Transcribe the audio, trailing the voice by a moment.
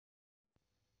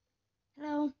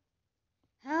Hello?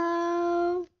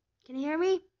 Hello? Can you hear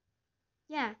me?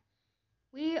 Yeah.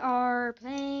 We are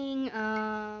playing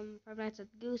Five Nights at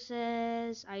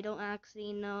Gooses. I don't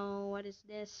actually know what is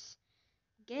this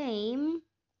game.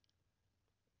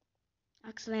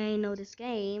 Actually, I know this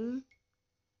game.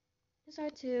 These are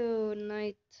to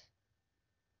night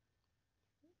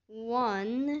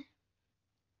 1.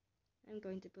 I'm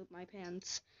going to poop my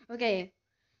pants. Okay.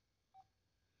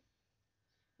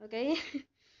 Okay.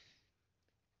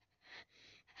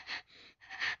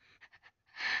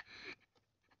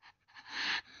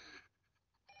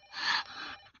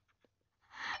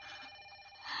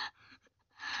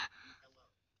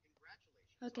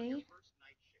 Okay.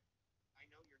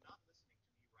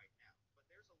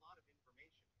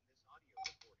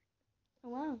 Oh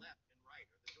wow.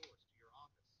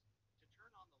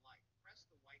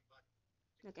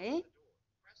 Okay.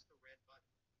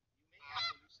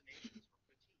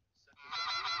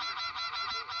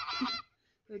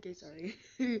 Okay, sorry.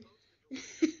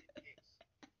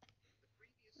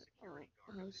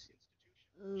 Oh,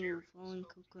 oh, falling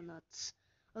coconuts.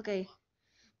 Okay.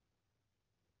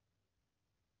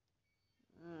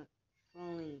 Uh,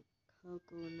 falling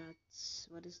coconuts.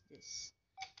 What is this?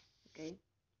 Okay.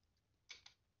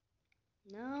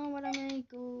 Now, what am I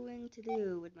going to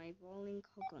do with my falling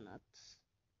coconuts?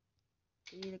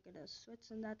 Can you look at the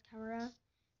sweats on that camera?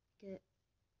 Get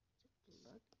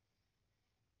blood.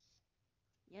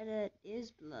 Yeah, that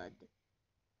is blood.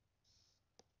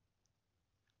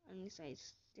 At least I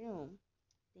still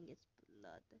think it's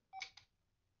blood.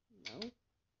 No,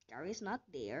 Gary's not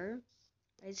there.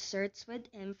 I searched with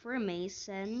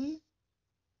information.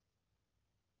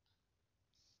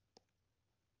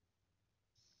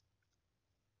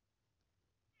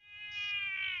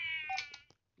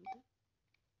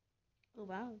 Oh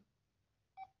wow.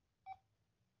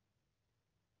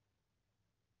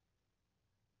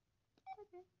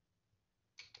 Okay.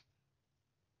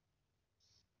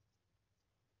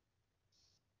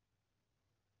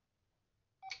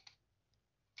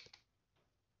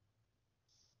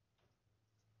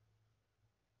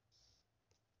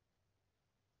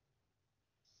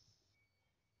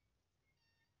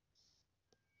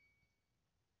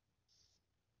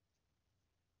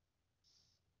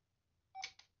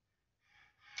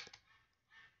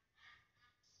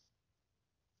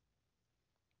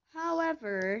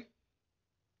 However,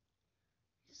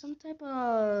 some type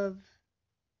of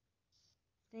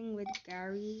thing with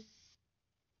Gary.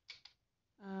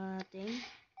 Thing.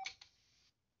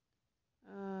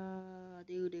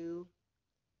 Doo doo.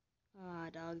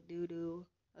 Dog doo doo.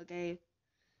 Okay.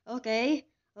 Okay.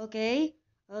 Okay.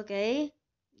 Okay.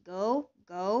 Go.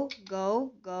 Go.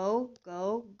 Go. Go.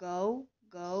 Go. Go.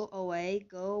 Go away.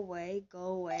 Go away. Go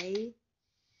away.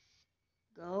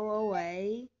 Go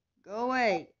away. Go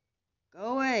away.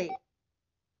 Go away.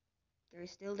 They're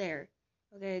still there.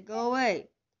 Okay. Go away.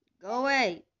 Go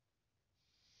away.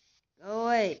 Go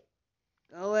away.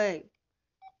 Go away.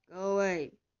 Go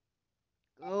away.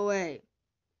 Go away.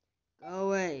 Go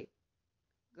away.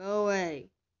 Go away.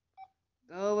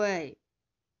 Go away.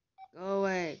 Go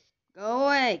away. Go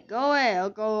away. Go away. Oh,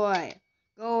 go away.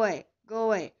 Go away. Go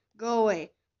away. Go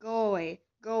away. Go away.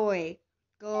 Go away.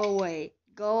 Go away.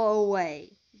 Go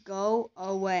away. Go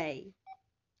away.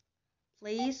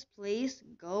 Please, please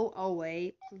go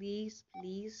away. Please,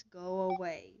 please go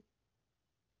away.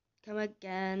 Come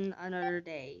again another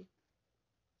day.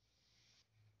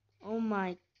 Oh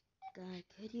my god,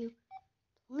 could you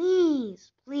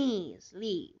please, please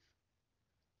leave?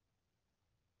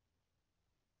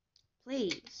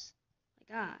 Please.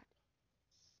 My god.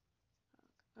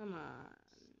 Come on.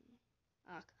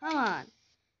 Oh, come on.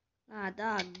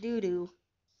 Dog doo doo.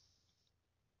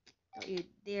 Don't you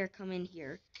dare come in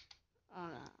here.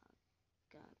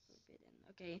 God forbidden.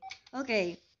 Okay.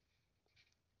 Okay.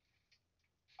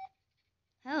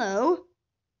 Hello?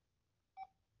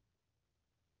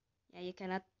 Yeah, you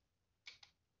cannot.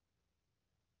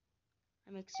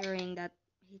 I'm assuring that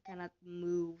he cannot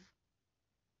move.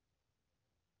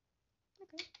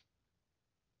 Okay.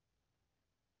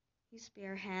 His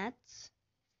spare hats.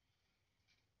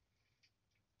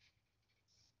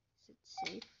 Is it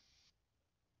safe?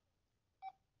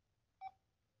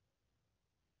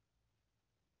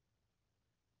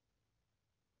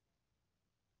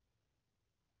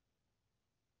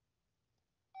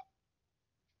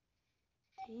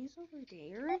 He's over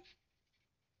there. Or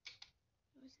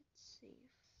is it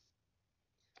safe?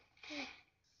 Oh.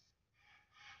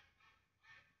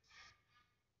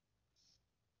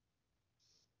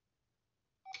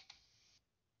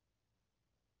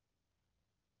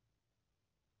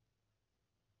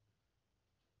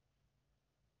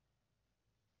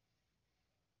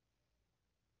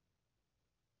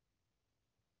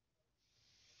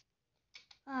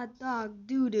 Ah, dog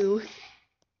doo doo.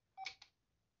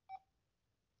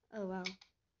 Oh wow.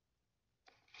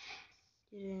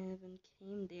 You didn't even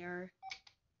came there.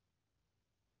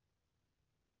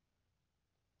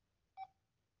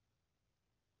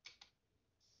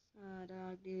 Ah,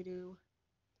 dog doo doo.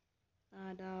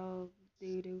 Ah, dog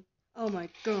doo doo. Oh my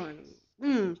god.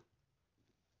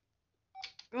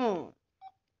 God.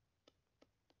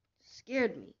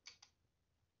 Scared me.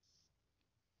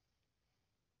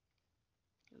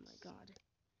 Oh my god.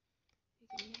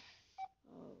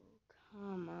 Oh,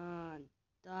 come on.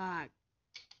 Dog.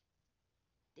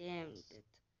 Damn it.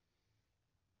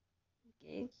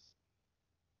 Okay.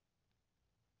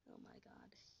 Oh my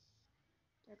god.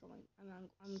 They're going.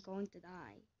 I'm going to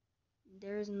die.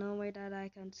 There is no way that I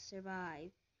can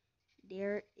survive.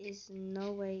 There is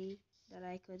no way that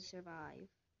I could survive.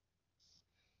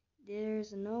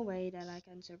 There's no way that I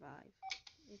can survive.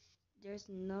 If there's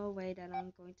no way that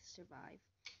I'm going to survive.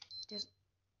 There's.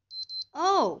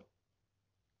 Oh!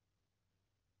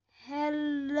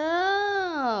 Hello!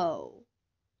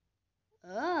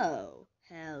 Oh,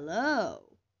 hello.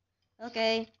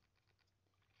 Okay.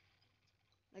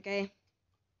 Okay.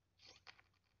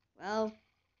 Well,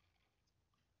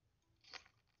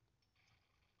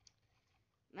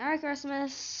 Merry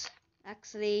Christmas.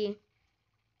 Actually,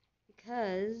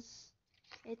 because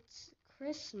it's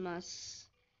Christmas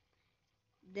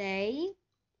Day.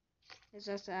 It's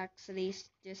just actually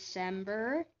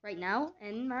December right now,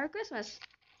 and Merry Christmas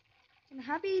and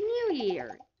Happy New Year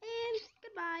and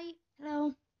goodbye.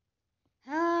 Hello,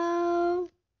 hello.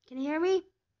 Can you hear me?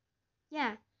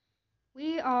 Yeah,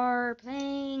 we are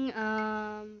playing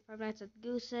Five Nights at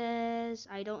Gooses.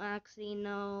 I don't actually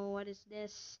know what is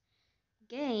this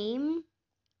game.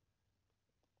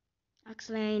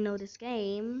 Actually, I know this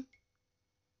game.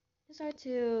 These are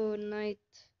to night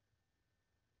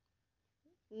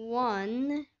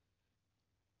 1.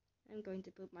 I'm going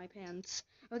to poop my pants.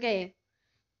 Okay.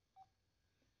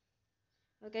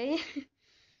 Okay.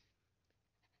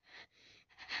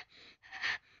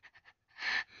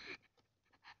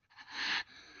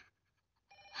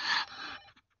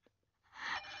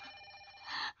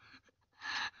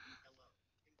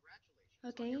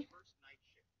 Okay.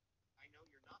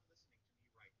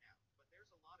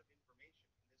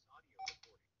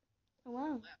 Oh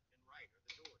wow.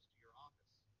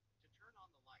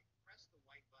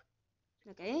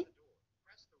 Okay.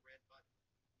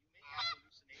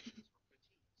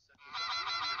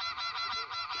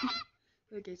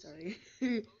 Okay, sorry.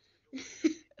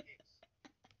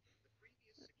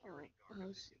 Oh,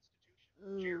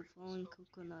 oh, falling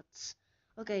coconuts.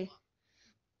 Okay.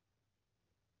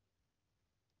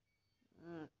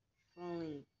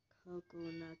 Falling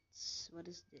coconuts. What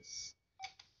is this?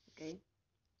 Okay.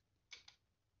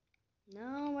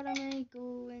 Now, what am I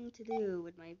going to do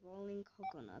with my falling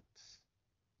coconuts?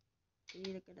 Can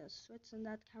you look at the switch on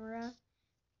that camera?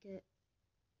 Get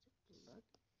blood.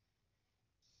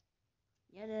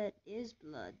 Yeah, that is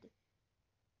blood.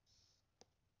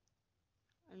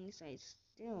 At least I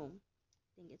still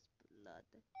think it's blood.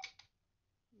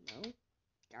 No,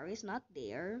 Gary's not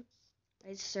there.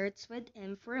 I searched with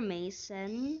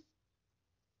information.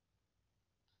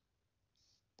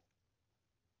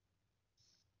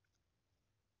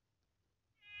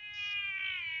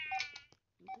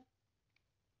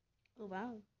 Oh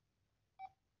wow.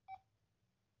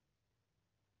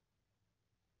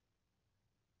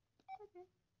 Okay.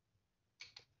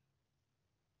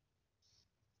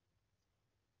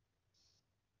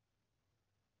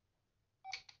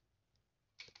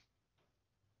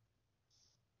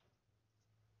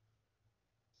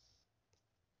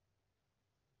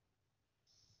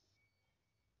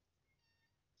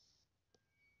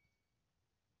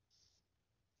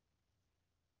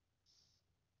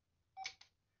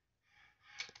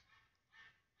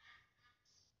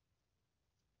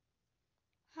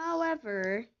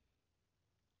 However,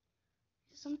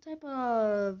 some type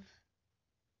of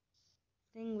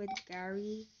thing with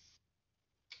Gary.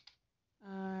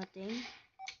 Thing.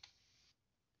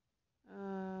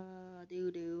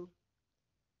 Doo doo.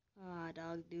 Ah,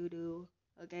 dog doo doo.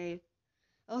 Okay.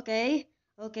 Okay.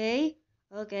 Okay.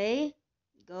 Okay.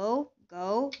 Go.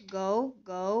 Go. Go.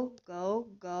 Go. Go.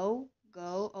 Go.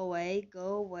 Go away.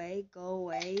 Go away. Go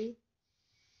away.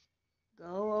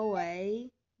 Go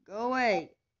away. Go away.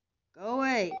 Go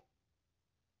away.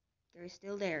 They're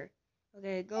still there.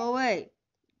 Okay, go away.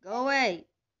 Go away.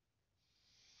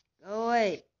 Go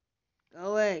away.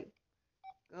 Go away.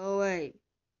 Go away.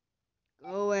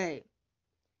 Go away.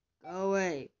 Go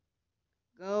away.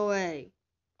 Go away.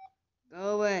 Go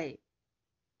away.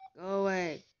 Go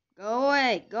away. Go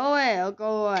away. Go away. Oh,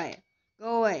 go away.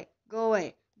 Go away. Go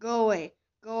away.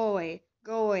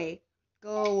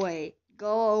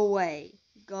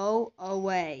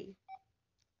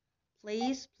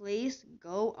 Please, please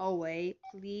go away.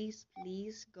 Please,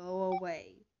 please go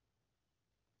away.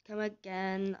 Come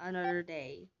again another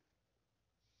day.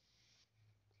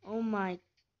 Oh my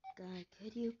god,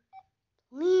 could you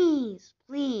please,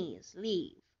 please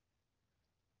leave?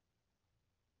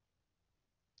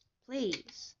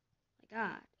 Please. My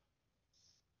god.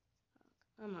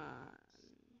 Come on.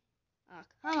 Oh,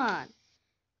 come on.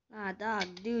 Ah, dog,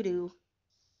 doo-doo.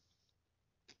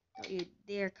 Don't you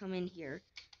dare come in here.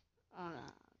 Oh,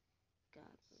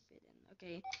 God forbidden.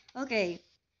 Okay. Okay.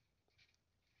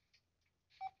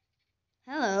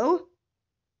 Hello?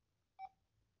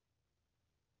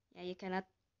 Yeah, you cannot.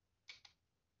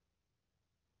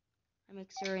 I'm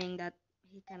assuring that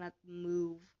he cannot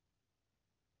move.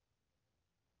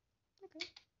 Okay.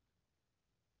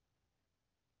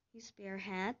 His bare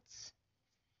hats.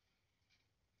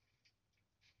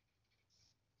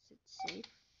 Is it safe?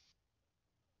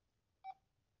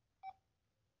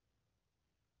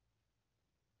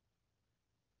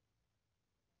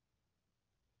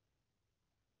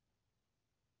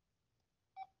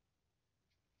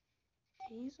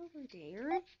 He's over there.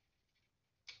 Or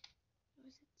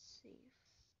is it safe?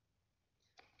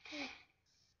 Oh.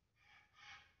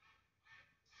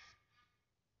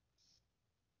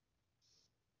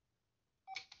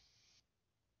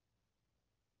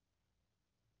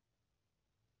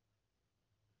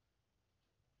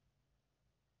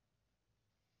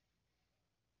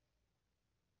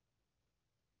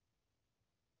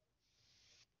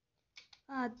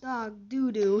 Ah, dog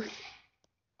doo-doo.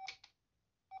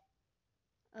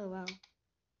 Oh, wow.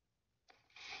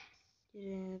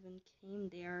 Didn't even came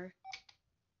there.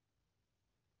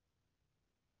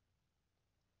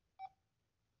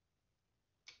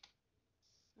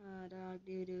 Ah, dog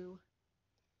doo-doo.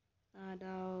 Ah,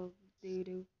 dog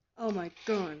doo-doo. Oh my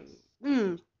god.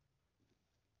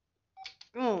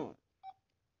 God.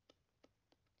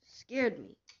 Scared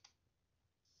me.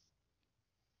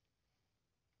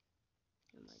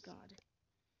 Oh my god.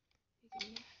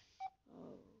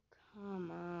 Oh,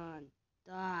 come on.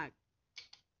 Dog.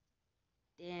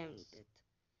 Damn it.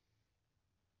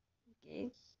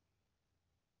 Okay.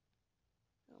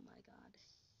 Oh my god.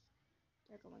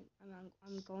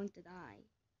 I'm going to die.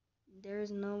 There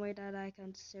is no way that I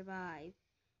can survive.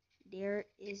 There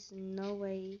is no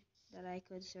way that I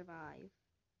could survive.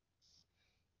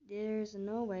 There's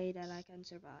no way that I can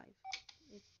survive.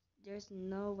 If there's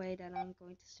no way that I'm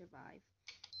going to survive.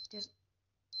 Just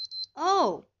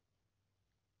oh,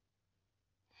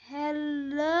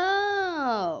 hello.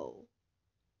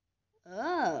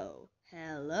 Oh,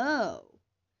 hello.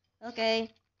 Okay.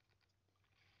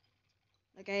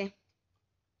 Okay.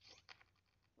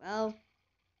 Well,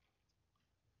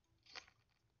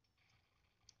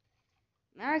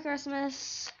 Merry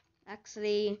Christmas.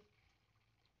 Actually,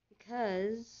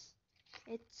 because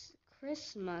it's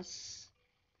Christmas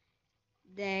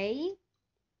Day.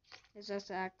 It's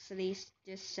just actually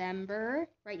December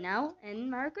right now, and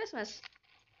Merry Christmas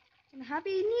and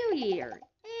Happy New Year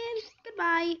and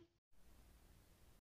goodbye.